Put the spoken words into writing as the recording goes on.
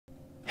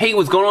Hey,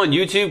 what's going on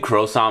YouTube?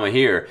 Krowcast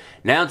here.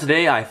 Now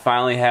today I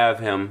finally have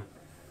him,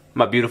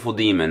 my beautiful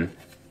demon.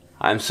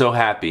 I'm so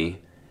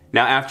happy.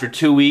 Now after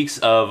 2 weeks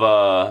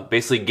of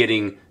basically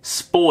getting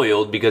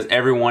spoiled because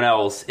everyone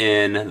else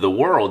in the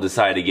world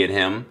decided to get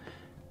him,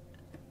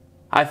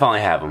 I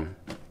finally have him.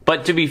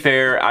 But to be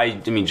fair, I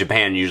mean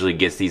Japan usually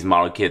gets these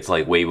model kits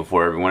like way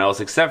before everyone else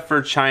except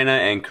for China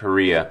and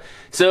Korea.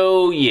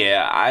 So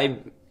yeah, I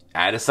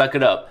had to suck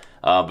it up.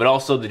 But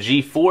also the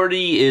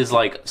G40 is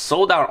like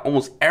sold out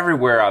almost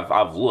everywhere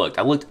I've looked.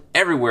 I looked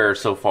everywhere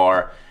so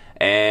far,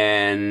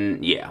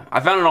 and yeah, I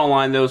found it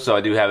online though, so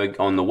I do have it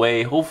on the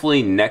way.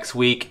 Hopefully next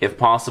week if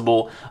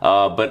possible.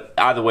 But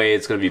either way,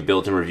 it's going to be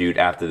built and reviewed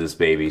after this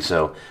baby.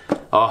 So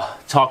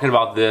talking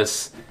about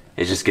this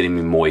is just getting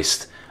me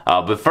moist.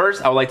 But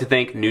first, I would like to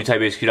thank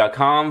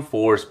newtypehq.com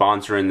for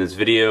sponsoring this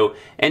video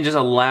and just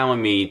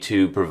allowing me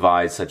to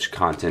provide such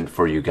content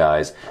for you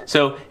guys.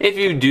 So if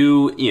you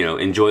do,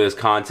 enjoy this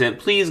content,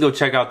 please go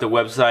check out the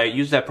website,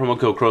 use that promo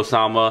code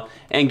Krowcast,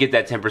 and get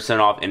that 10%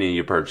 off any of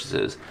your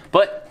purchases.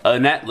 But other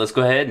than that, let's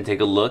go ahead and take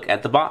a look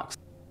at the box.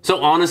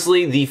 So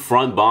honestly, the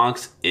front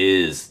box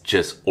is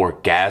just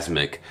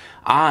orgasmic.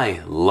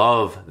 I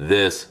love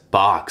this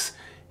box.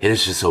 It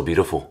is just so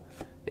beautiful.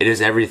 It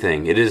is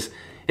everything. It is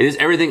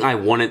everything I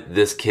wanted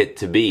this kit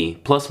to be,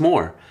 plus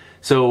more.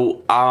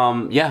 So,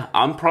 yeah,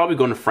 I'm probably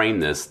going to frame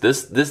this.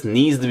 This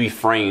needs to be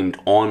framed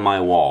on my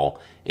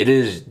wall. It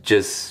is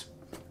just,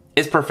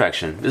 it's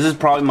perfection. This is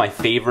probably my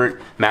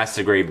favorite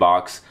master grade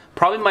box.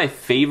 Probably my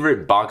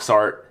favorite box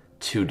art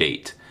to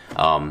date.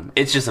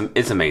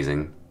 It's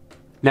amazing.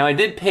 Now I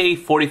did pay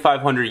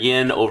 4,500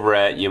 yen over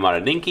at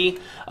Yamada Denki,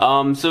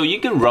 so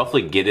you can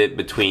roughly get it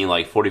between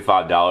like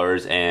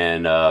 $45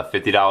 and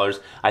 $50.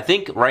 I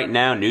think right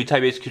now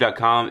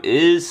newtypehq.com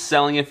is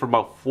selling it for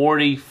about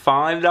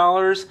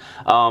 $45,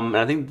 and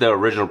I think the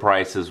original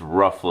price is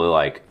roughly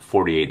like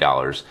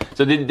 $48.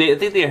 So I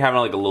think they're having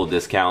like a little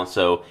discount,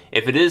 so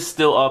if it is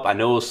still up, I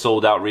know it was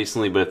sold out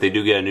recently, but if they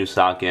do get a new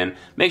stock in,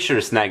 make sure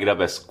to snag it up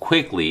as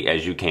quickly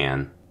as you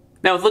can.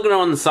 Now, with looking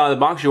on the side of the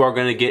box, you are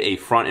going to get a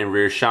front and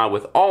rear shot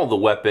with all the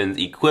weapons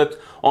equipped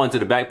onto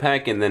the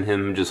backpack and then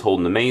him just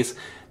holding the mace.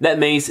 That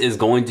mace is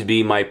going to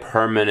be my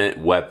permanent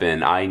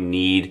weapon. I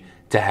need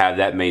to have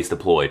that mace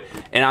deployed.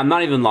 And I'm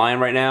not even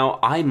lying right now.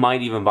 I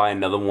might even buy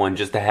another one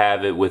just to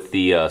have it with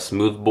the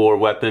smoothbore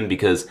weapon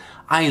because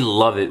I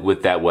love it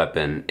with that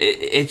weapon.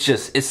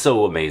 It's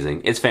so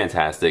amazing. It's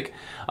fantastic.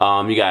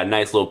 You got a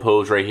nice little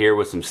pose right here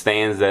with some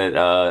stands that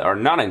are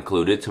not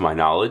included to my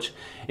knowledge.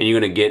 And you're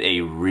going to get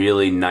a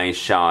really nice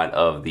shot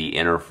of the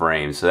inner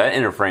frame. So that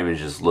inner frame is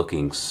just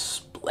looking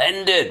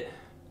splendid.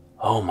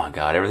 Oh my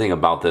god, everything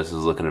about this is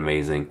looking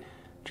amazing.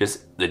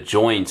 Just the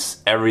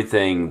joints,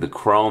 everything, the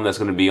chrome that's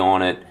going to be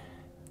on it.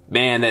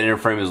 Man, that inner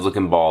frame is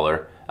looking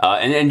baller.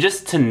 And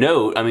just to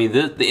note, I mean,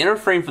 the inner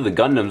frame for the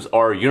Gundams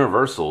are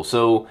universal.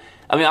 So,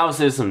 I mean,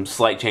 obviously there's some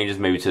slight changes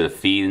maybe to the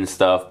feet and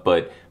stuff,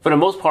 but for the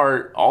most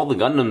part, all the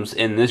Gundams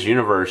in this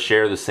universe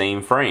share the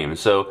same frame.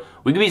 So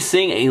we could be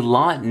seeing a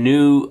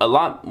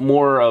lot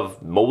more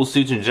of mobile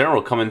suits in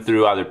general coming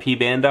through either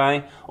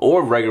P-Bandai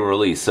or regular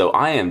release. So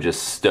I am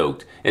just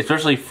stoked,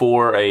 especially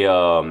for a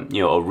a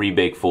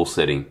rebake full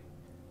city.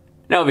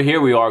 Now over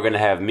here we are going to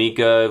have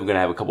Mika. We're going to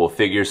have a couple of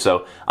figures,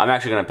 so I'm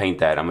actually going to paint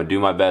that. I'm going to do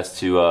my best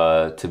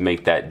to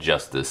make that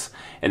justice.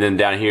 And then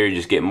down here you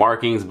just get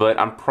markings, but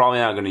I'm probably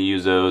not going to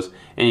use those.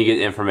 And you get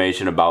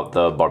information about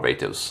the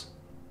Barbatos.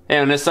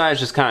 And on this side, it's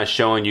just kind of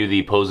showing you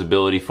the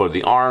posability for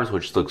the arms,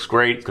 which looks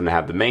great. It's going to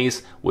have the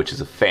mace, which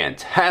is a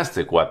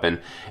fantastic weapon.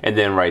 And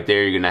then right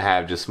there, you're going to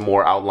have just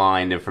more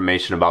outlined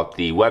information about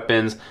the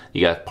weapons.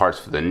 You got parts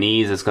for the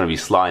knees. It's going to be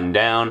sliding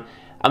down.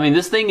 I mean,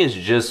 this thing is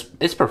just,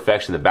 it's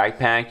perfection. The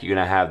backpack, you're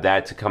going to have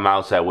that to come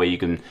out so that way you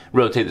can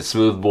rotate the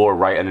smoothbore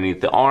right underneath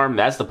the arm.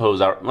 That's the pose,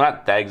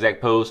 not that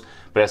exact pose,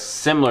 but that's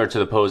similar to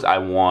the pose I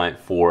want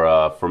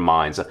for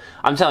mine. So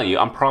I'm telling you,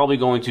 I'm probably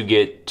going to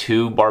get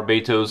 2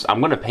 Barbatos. I'm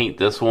going to paint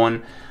this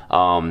one.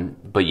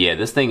 But yeah,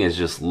 this thing is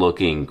just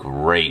looking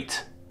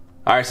great.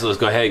 Alright, so let's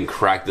go ahead and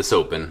crack this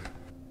open.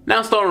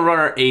 Now starting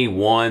runner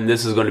A1,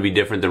 this is going to be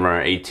different than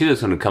runner A2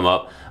 that's going to come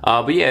up.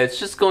 But yeah, it's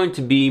just going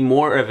to be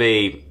more of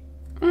a...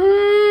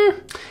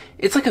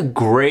 it's like a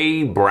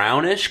gray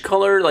brownish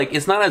color. Like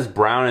it's not as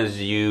brown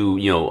as you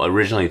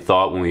originally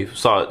thought when we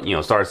saw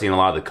started seeing a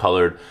lot of the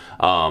colored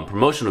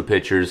promotional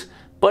pictures,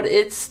 but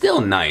it's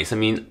still nice. I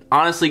mean,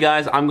 honestly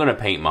guys, I'm gonna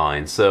paint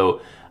mine,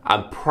 so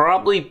I'm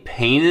probably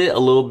painted a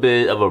little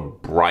bit of a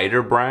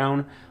brighter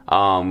brown.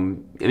 I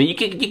mean, you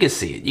can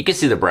see it. You can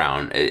see the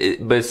brown,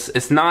 but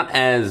it's not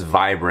as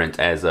vibrant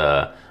as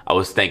I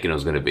was thinking it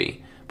was gonna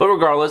be. But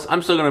regardless,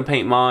 I'm still going to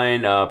paint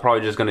mine,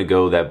 probably just going to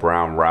go that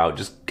brown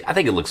route. I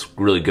think it looks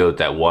really good with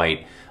that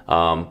white.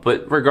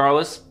 But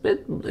regardless,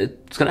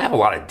 it's going to have a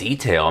lot of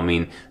detail. I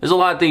mean, there's a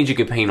lot of things you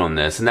could paint on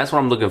this, and that's what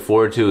I'm looking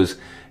forward to, is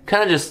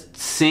kind of just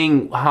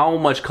seeing how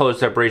much color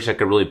separation I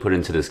could really put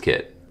into this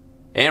kit.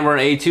 And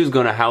runner A2 is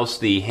going to house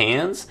the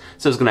hands.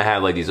 So it's going to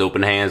have like these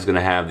open hands, going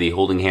to have the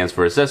holding hands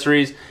for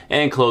accessories,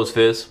 and closed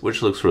fists,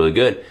 which looks really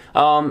good.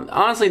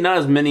 Honestly, not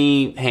as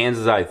many hands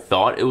as I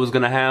thought it was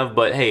going to have,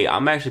 but hey,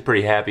 I'm actually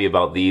pretty happy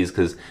about these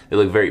because they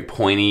look very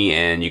pointy,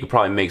 and you could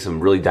probably make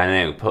some really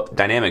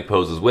dynamic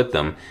poses with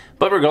them.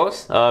 But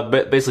regardless,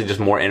 basically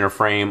just more inner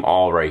frame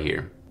all right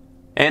here.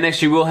 And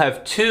next you will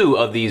have 2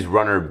 of these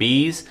runner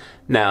Bs.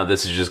 Now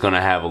this is just going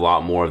to have a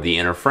lot more of the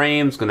inner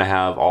frames, going to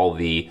have all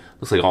the,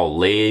 looks like all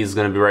legs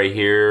going to be right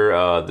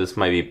here. This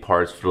might be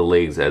parts for the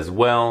legs as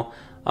well.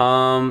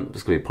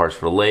 This going to be parts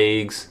for the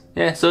legs.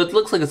 Yeah, so it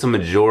looks like it's a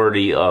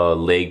majority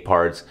leg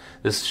parts.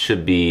 This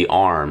should be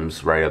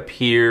arms right up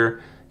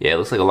here. Yeah, it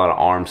looks like a lot of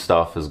arm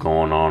stuff is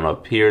going on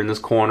up here in this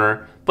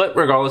corner. But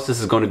regardless, this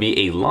is going to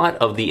be a lot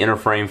of the inner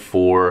frame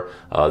for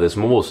this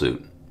mobile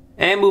suit.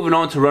 And moving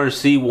on to runner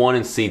C1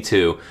 and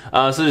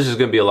C2. So this is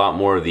going to be a lot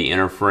more of the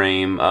inner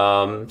frame.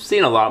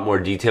 Seeing a lot more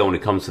detail when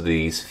it comes to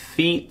these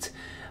feet,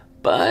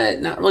 but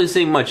not really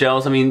seeing much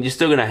else. I mean, you're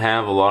still going to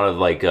have a lot of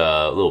like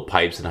little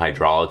pipes and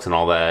hydraulics and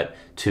all that,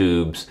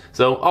 tubes.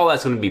 So all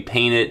that's going to be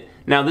painted.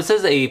 Now this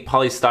is a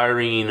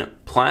polystyrene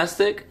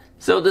plastic,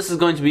 so this is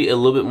going to be a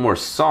little bit more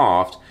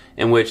soft,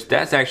 in which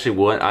that's actually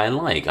what I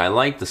like. I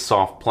like the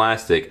soft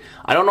plastic.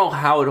 I don't know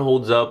how it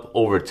holds up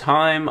over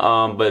time,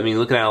 but I mean,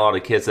 looking at a lot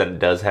of kits that it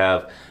does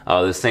have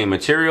the same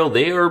material,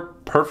 they are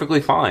perfectly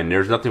fine.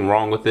 There's nothing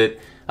wrong with it.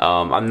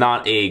 I'm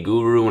not a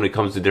guru when it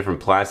comes to different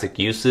plastic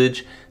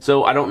usage,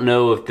 so I don't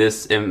know if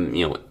this,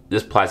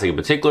 this plastic in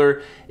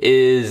particular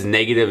is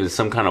negative in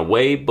some kind of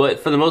way, but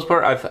for the most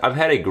part, I've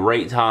had a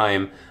great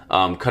time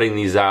cutting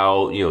these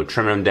out,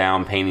 trimming them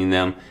down, painting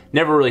them.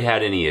 Never really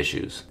had any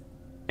issues.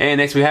 And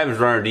next we have is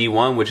runner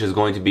D1, which is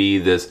going to be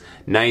this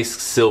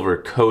nice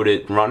silver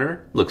coated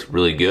runner. Looks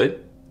really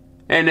good.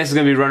 And next is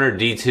going to be runner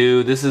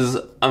D2. This is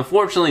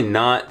unfortunately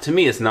not, to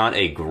me, it's not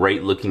a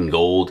great looking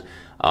gold.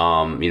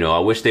 I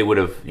wish they would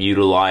have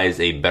utilized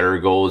a better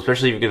gold,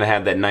 especially if you're going to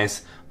have that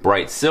nice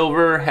bright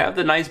silver, have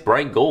the nice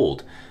bright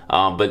gold.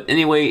 But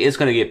anyway, it's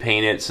going to get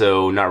painted,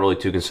 so not really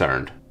too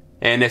concerned.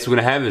 And next we're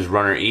going to have is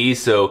runner E.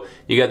 So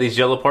you got these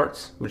yellow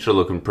parts, which are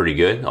looking pretty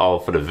good, all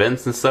for the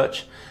vents and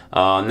such.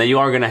 Now you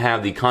are going to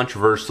have the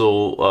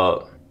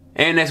controversial,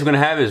 and next we're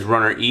going to have is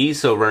runner E.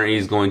 So runner E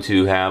is going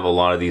to have a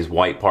lot of these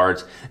white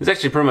parts. It's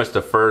actually pretty much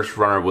the first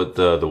runner with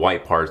the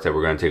white parts that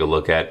we're going to take a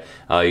look at.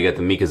 You got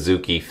the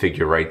Mikazuki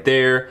figure right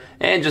there,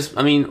 and just,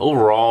 I mean,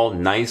 overall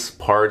nice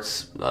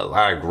parts, a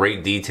lot of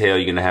great detail.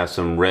 You're going to have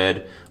some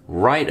red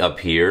right up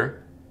here.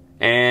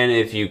 And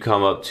if you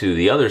come up to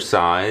the other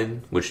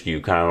side, which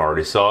you kind of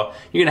already saw,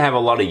 you're going to have a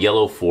lot of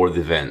yellow for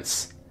the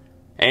vents.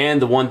 And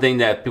the one thing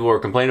that people are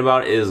complaining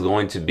about is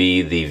going to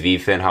be the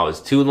V-fin, how it's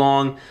too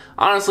long.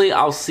 Honestly,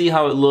 I'll see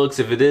how it looks.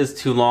 If it is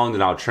too long,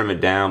 then I'll trim it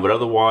down. But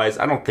otherwise,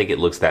 I don't think it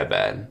looks that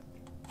bad.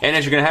 And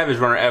as you're going to have is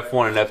runner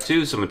F1 and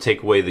F2, so I'm going to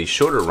take away the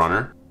shorter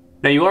runner.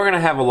 Now you are going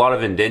to have a lot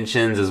of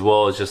indentions as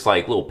well as just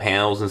like little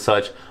panels and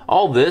such.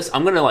 All this,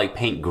 I'm going to like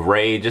paint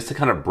gray just to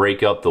kind of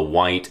break up the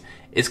white.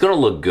 It's going to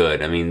look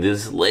good. I mean,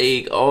 this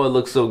leg, oh, it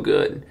looks so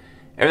good.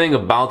 Everything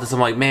about this, I'm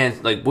like,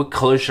 man, like what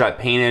color should I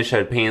paint it? Should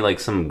I paint it like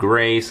some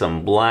gray,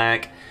 some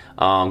black?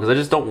 Because I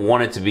just don't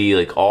want it to be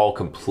like all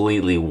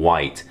completely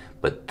white.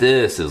 But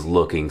this is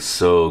looking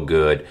so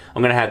good.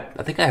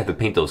 I think I have to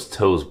paint those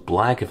toes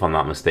black if I'm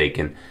not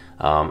mistaken.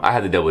 I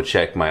had to double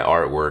check my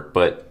artwork.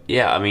 But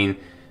yeah, I mean,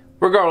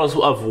 regardless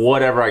of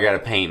whatever I gotta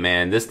paint,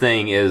 man, this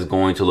thing is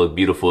going to look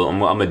beautiful. I'm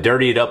gonna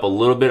dirty it up a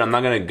little bit. I'm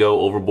not gonna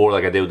go overboard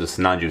like I did with the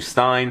Sinanju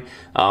Stein.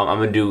 I'm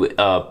gonna do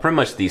pretty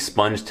much the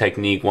sponge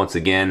technique once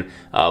again,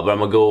 but I'm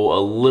gonna go a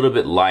little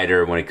bit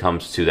lighter when it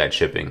comes to that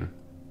chipping.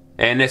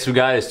 And next we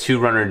got is 2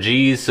 runner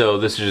G's, so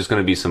this is just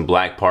gonna be some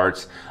black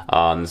parts.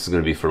 This is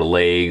gonna be for the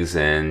legs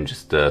and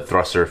just a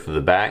thruster for the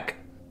back.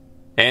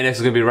 And next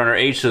is gonna be runner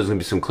H, so there's gonna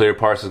be some clear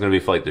parts. It's gonna be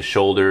for like the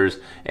shoulders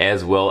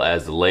as well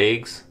as the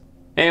legs.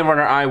 And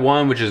runner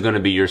I1, which is going to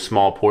be your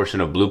small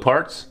portion of blue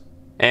parts.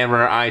 And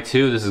runner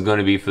I2, this is going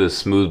to be for the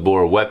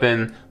smoothbore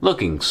weapon.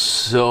 Looking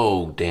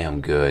so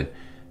damn good.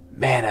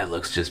 Man, that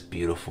looks just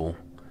beautiful.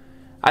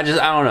 I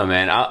don't know,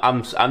 man.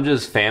 I'm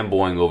just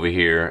fanboying over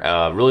here.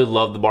 Really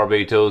love the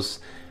Barbatos.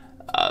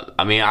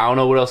 I mean, I don't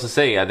know what else to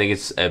say. I think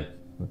it's a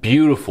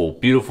beautiful,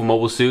 beautiful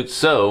mobile suit.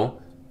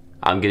 So,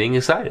 I'm getting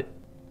excited.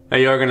 Now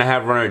you are going to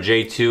have runner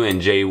J2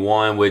 and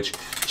J1, which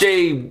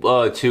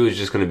J2 is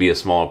just going to be a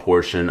smaller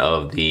portion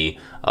of the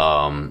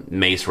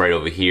mace right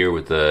over here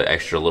with the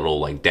extra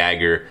little like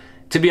dagger.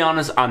 To be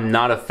honest, I'm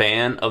not a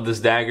fan of this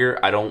dagger.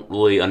 I don't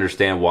really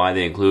understand why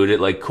they included it.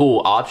 Like,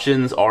 cool,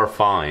 options are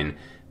fine,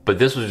 but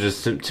this was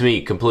just, to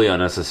me, completely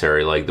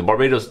unnecessary. Like, the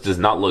Barbatos does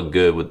not look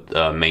good with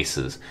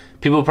maces.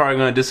 People are probably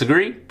going to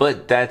disagree,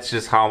 but that's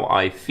just how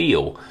I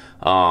feel.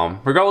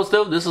 Regardless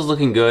though, this is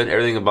looking good.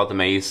 Everything about the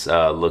mace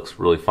looks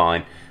really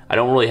fine. I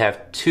don't really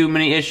have too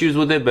many issues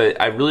with it, but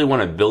I really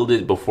want to build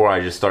it before I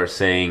just start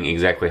saying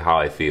exactly how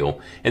I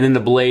feel. And then the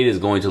blade is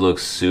going to look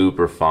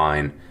super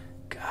fine.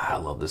 God, I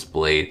love this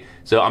blade.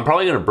 So I'm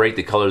probably going to break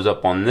the colors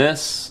up on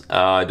this.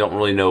 I don't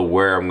really know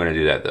where I'm going to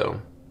do that though.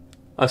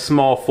 a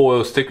small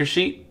foil sticker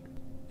sheet.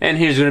 And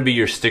here's going to be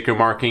your sticker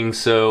marking.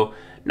 So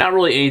not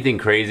really anything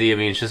crazy. I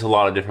mean, it's just a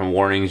lot of different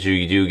warnings.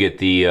 You do get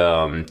the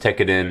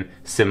Tekiden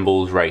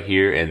symbols right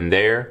here and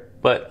there.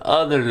 But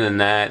other than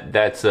that,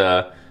 that's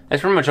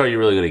pretty much all you're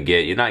really going to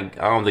get. I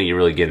don't think you're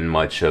really getting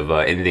much of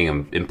anything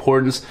of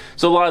importance.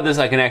 So a lot of this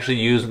I can actually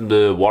use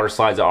the water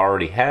slides I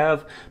already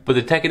have. But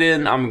the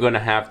Tekiden, I'm going to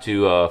have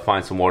to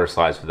find some water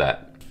slides for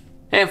that.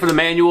 And for the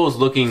manuals,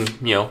 looking,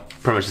 pretty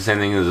much the same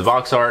thing as the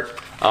box art.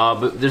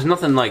 But there's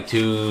nothing like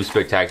too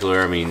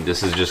spectacular. I mean,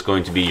 this is just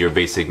going to be your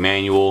basic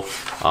manual.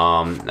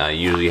 I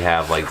usually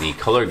have like the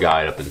color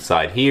guide up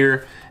inside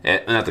here.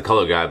 Not the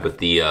color guide, but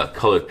the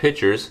colored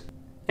pictures.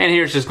 And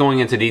here's just going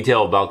into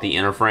detail about the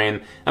inner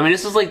frame. I mean,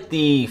 this is like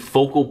the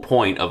focal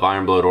point of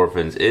Iron Blood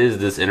Orphans, is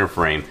this inner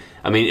frame.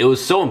 I mean, it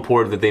was so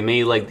important that they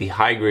made like the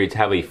high grades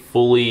have a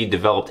fully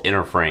developed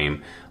inner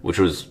frame, which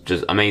was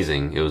just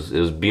amazing. It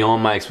was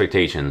beyond my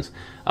expectations.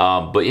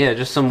 But yeah,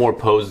 just some more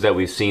poses that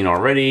we've seen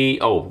already.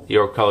 Oh,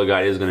 your color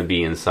guide is going to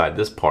be inside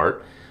this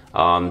part.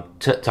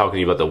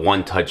 Talking about the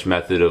one-touch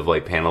method of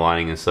like panel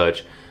lining and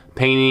such.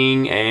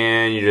 Painting,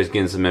 and you're just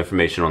getting some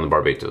information on the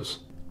Barbatos.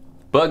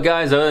 But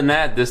guys, other than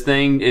that, this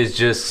thing is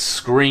just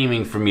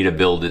screaming for me to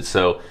build it.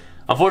 So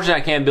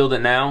unfortunately I can't build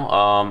it now.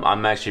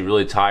 I'm actually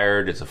really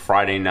tired. It's a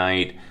Friday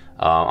night.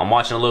 I'm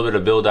watching a little bit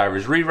of Build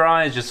Divers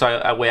Re-Rise, just so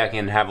that way I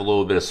can have a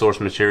little bit of source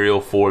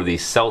material for the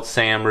Celt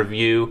Sam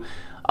review.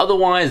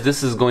 Otherwise,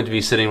 this is going to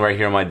be sitting right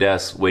here on my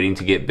desk waiting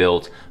to get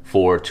built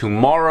for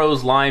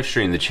tomorrow's live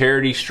stream. The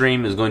charity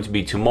stream is going to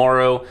be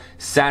tomorrow,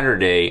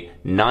 Saturday,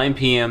 9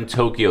 p.m.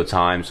 Tokyo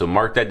time. So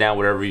mark that down,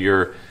 whatever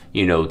your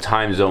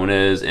time zone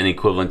is and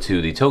equivalent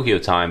to the Tokyo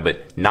time.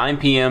 But 9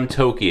 p.m.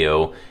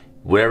 Tokyo,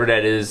 whatever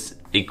that is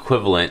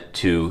equivalent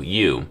to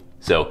you.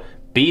 So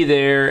be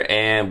there,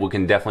 and we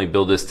can definitely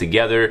build this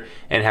together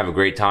and have a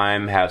great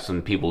time. Have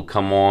some people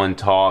come on,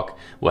 talk.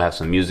 We'll have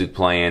some music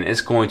playing.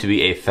 It's going to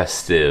be a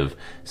festive.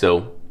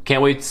 So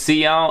can't wait to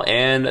see y'all,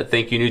 and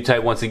thank you, New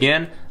Type, once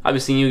again. I'll be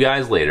seeing you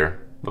guys later.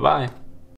 Bye-bye.